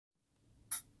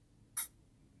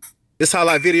This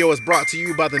highlight video is brought to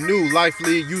you by the new Life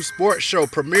League Youth Sports Show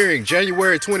premiering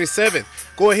January 27th.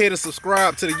 Go ahead and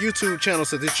subscribe to the YouTube channel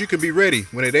so that you can be ready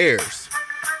when it airs.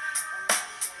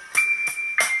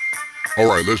 All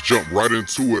right, let's jump right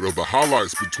into it of the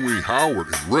highlights between Howard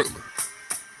and Rutland.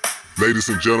 Ladies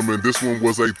and gentlemen, this one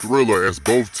was a thriller as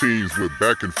both teams went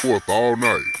back and forth all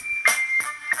night.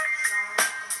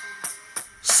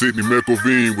 Sydney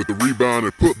McElveen with the rebound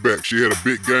and putback. She had a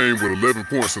big game with 11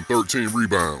 points and 13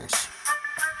 rebounds.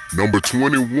 Number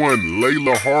 21,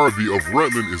 Layla Harvey of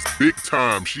Rutland is big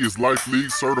time. She is Life League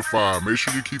certified. Make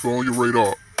sure you keep her on your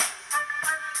radar.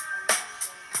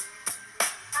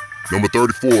 Number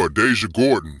 34, Deja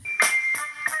Gordon.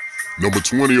 Number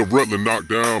 20 of Rutland knocked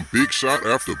down big shot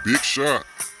after big shot.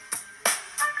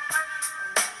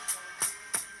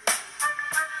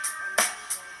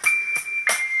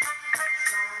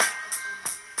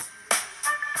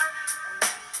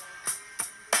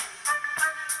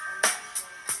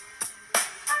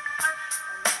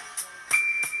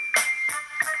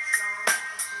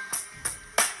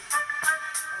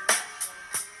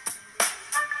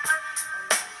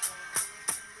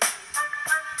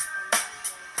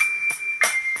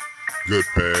 Good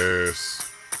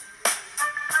pass.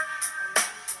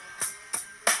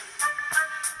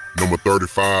 Number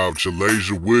 35,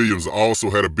 Chalasia Williams also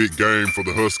had a big game for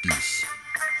the Huskies.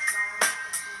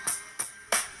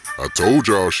 I told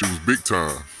y'all she was big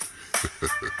time.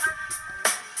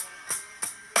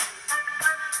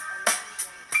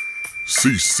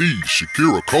 CC,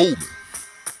 Shakira Coleman.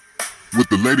 With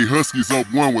the Lady Huskies up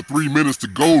 1 with 3 minutes to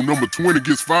go, number 20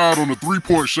 gets fired on a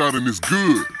three-point shot and it's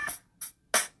good.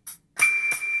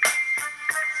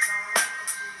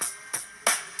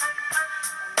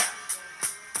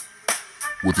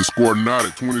 With the score knot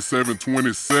at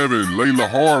 27-27, Layla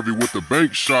Harvey with the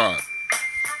bank shot.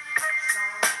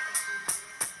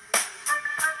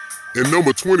 And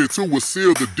number 22 will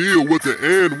seal the deal with the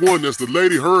and one as the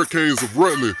Lady Hurricanes of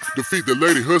Rutland defeat the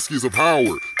Lady Huskies of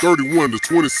Howard,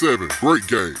 31-27. Great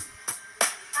game.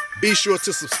 Be sure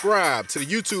to subscribe to the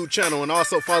YouTube channel and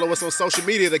also follow us on social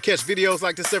media to catch videos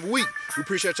like this every week. We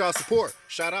appreciate y'all's support.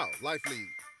 Shout out, Life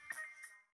League.